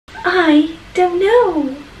I don't know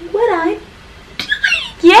what I'm doing.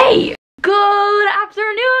 Yay! Good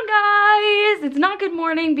afternoon, guys. It's not good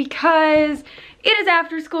morning because it is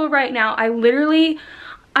after school right now. I've been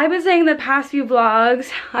saying the past few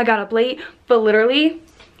vlogs, I got up late, but literally,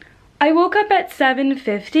 I woke up at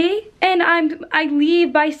 7:50 and I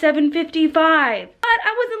leave by 7:55. But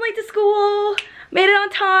I wasn't late to school, made it on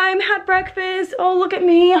time, had breakfast. Oh, look at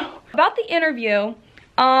me. About the interview,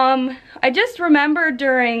 I just remembered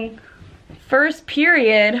during first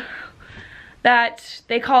period that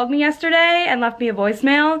they called me yesterday and left me a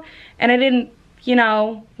voicemail, and I didn't, you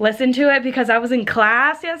know, listen to it because I was in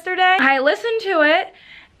class yesterday. I listened to it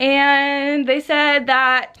and they said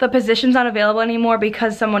that the position's not available anymore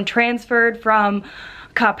because someone transferred from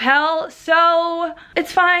Capel. So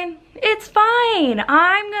it's fine. It's fine.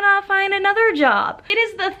 I'm gonna find another job. It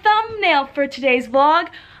is the thumbnail for today's vlog.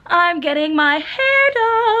 I'm getting my hair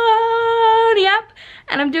done. Yep.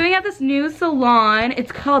 And I'm doing it at this new salon.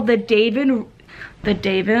 It's called the David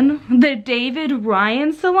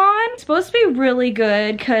Ryan salon. It's supposed to be really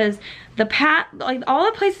good because all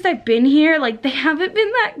the places I've been here, like, they haven't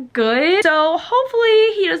been that good. So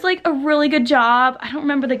hopefully he does like a really good job. I don't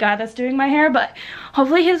remember the guy that's doing my hair, but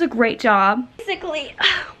hopefully he does a great job. Basically,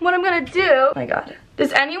 what I'm gonna do, oh my god.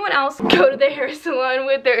 Does anyone else go to the hair salon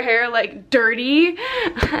with their hair like dirty?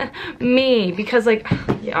 Me, because like,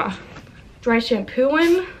 yeah, dry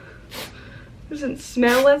shampooing doesn't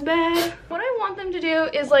smell as bad. What I want them to do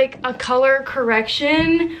is like a color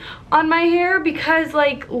correction on my hair because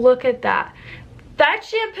like, look at that. That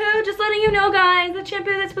shampoo, just letting you know guys, the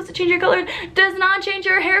shampoo that's supposed to change your color does not change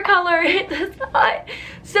your hair color. It does not.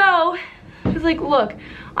 So, it's like, look,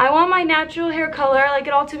 I want my natural hair color, like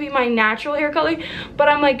it all to be my natural hair color, but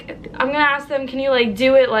I'm gonna ask them, can you like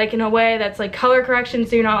do it like in a way that's like color correction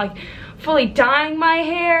so you're not like fully dyeing my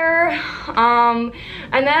hair. And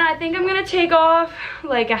then I think I'm gonna take off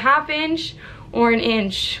like a ½ inch or an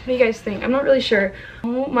inch. What do you guys think? I'm not really sure.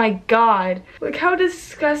 Oh my god. Look how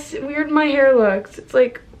weird my hair looks. It's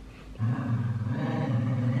like,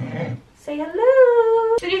 say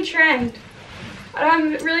hello. It's a new trend.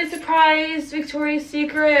 I'm really surprised Victoria's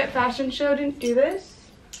Secret fashion show didn't do this.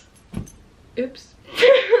 Oops.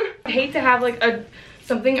 I hate to have like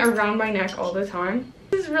something around my neck all the time.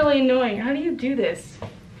 This is really annoying. How do you do this?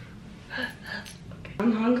 Okay.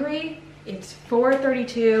 I'm hungry. It's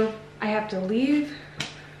 4:32. I have to leave.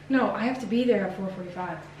 No, I have to be there at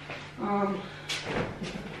 4:45. I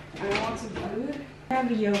want some food. I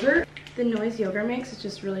have yogurt. The noise yogurt makes is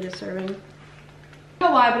just really disturbing. I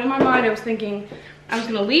don't know why, but in my mind I was thinking I was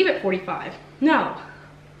gonna leave at 45. No.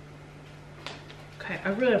 Okay, I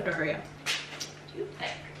really have to hurry up. Too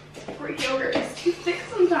thick. Greek yogurt is too thick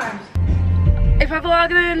sometimes. If I vlog,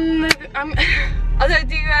 then I'll talk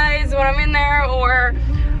to you guys when I'm in there or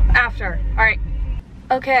after. All right.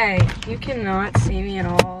 Okay, you cannot see me at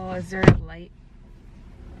all. Is there a light?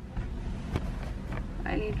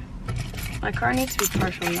 My car needs to be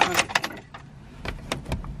partially on.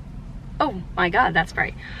 Oh my god, that's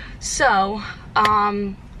bright. So,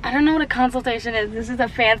 I don't know what a consultation is. This is a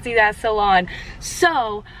fancy ass salon.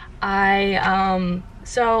 So, I'm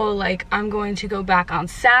going to go back on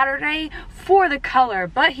Saturday for the color,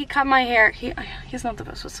 but he cut my hair. He's not the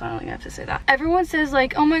best with styling, I have to say that. Everyone says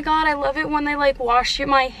like, oh my god, I love it when they like wash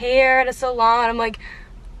my hair at a salon. I'm like,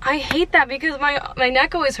 I hate that because my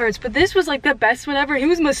neck always hurts, but this was like the best one ever. He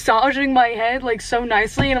was massaging my head like so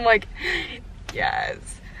nicely, and I'm like, yes.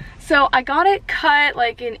 So I got it cut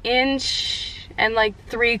like 1 inch and like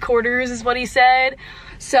 3/4 is what he said.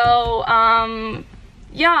 So,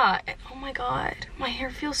 yeah. Oh my god, my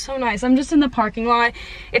hair feels so nice. I'm just in the parking lot.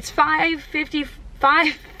 It's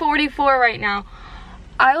 5:44 right now.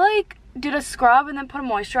 I like did a scrub and then put a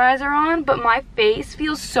moisturizer on, but my face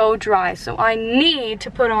feels so dry, so I need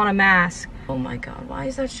to put on a mask. Oh my god, why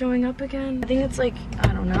is that showing up again? I think it's like,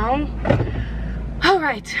 I don't know. All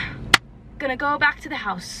right, gonna go back to the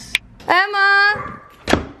house. Emma,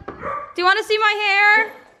 do you want to see my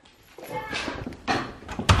hair?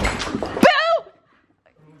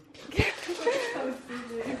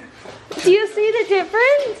 Do you see the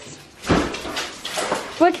difference?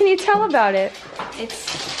 What can you tell about it? It's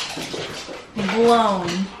blown,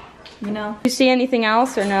 you know? Do you see anything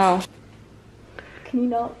else or no? Can you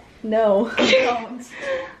not? No, I don't.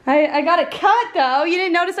 I got a cut though. You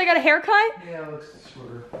didn't notice I got a haircut? Yeah, it looks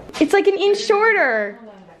shorter. It's like 1 inch shorter.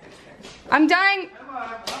 I'm dying.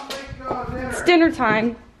 It's dinner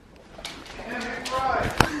time.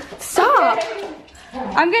 Stop.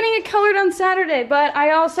 I'm getting it colored on Saturday, but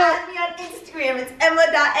I also... Add me on Instagram. Instagram. It's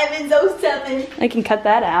emma.evans07. I can cut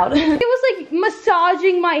that out. He was like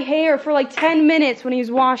massaging my hair for like 10 minutes when he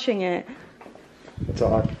was washing it. It's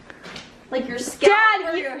odd. Like your scalp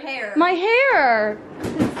Dad, or your hair? My hair.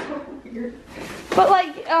 So weird. But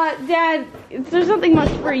like, Dad, there's nothing much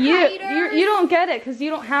for you. Potatoes? You don't get it because you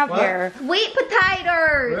don't have What? hair. Sweet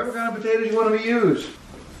potatoes. Whatever kind of potatoes you want me to use.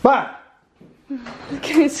 But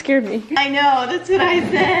It scared me. I know, that's what I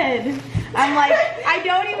said. I'm like, I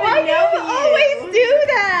don't even know you. always do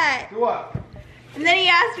that? do what? And then he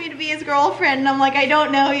asked me to be his girlfriend, and I'm like, I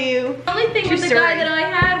don't know you. The only thing with the guy that I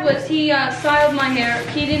had was he styled my hair.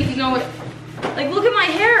 He didn't know it. Like, look at my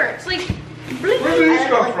hair. It's like. Where did these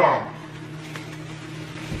come from?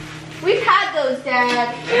 We've had those,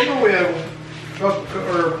 Dad. I know we have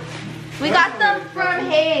We got them from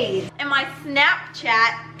Hayes. And my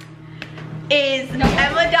Snapchat is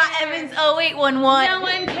emma.evans0811. No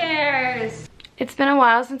one cares. It's been a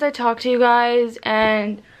while since I talked to you guys,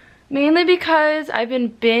 and mainly because I've been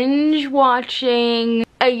binge watching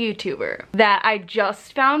a YouTuber that I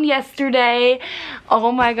just found yesterday.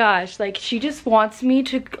 Oh my gosh, like she just wants me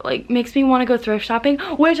to, like, makes me want to go thrift shopping,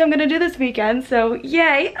 which I'm gonna do this weekend, so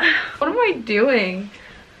yay. What am I doing?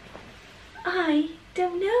 I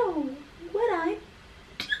don't know what I'm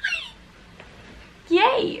doing.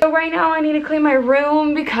 Yay! So right now I need to clean my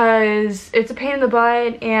room because it's a pain in the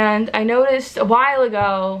butt, and I noticed a while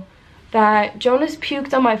ago that Jonas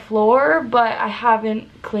puked on my floor, but I haven't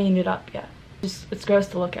cleaned it up yet. It's gross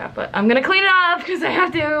to look at, but I'm gonna clean it up because I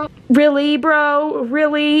have to. Really, bro?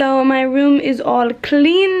 Really? So my room is all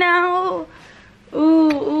clean now. Ooh,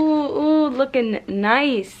 ooh, ooh, looking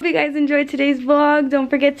nice. If you guys enjoyed today's vlog, don't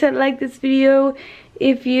forget to like this video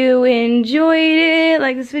if you enjoyed it.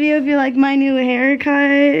 Like this video if you like my new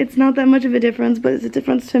haircut. It's not that much of a difference, but it's a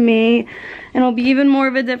difference to me. And it'll be even more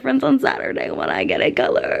of a difference on Saturday when I get it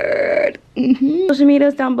colored. Social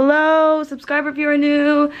media's down below. Subscribe if you're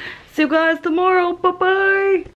new. See you guys tomorrow. Bye-bye.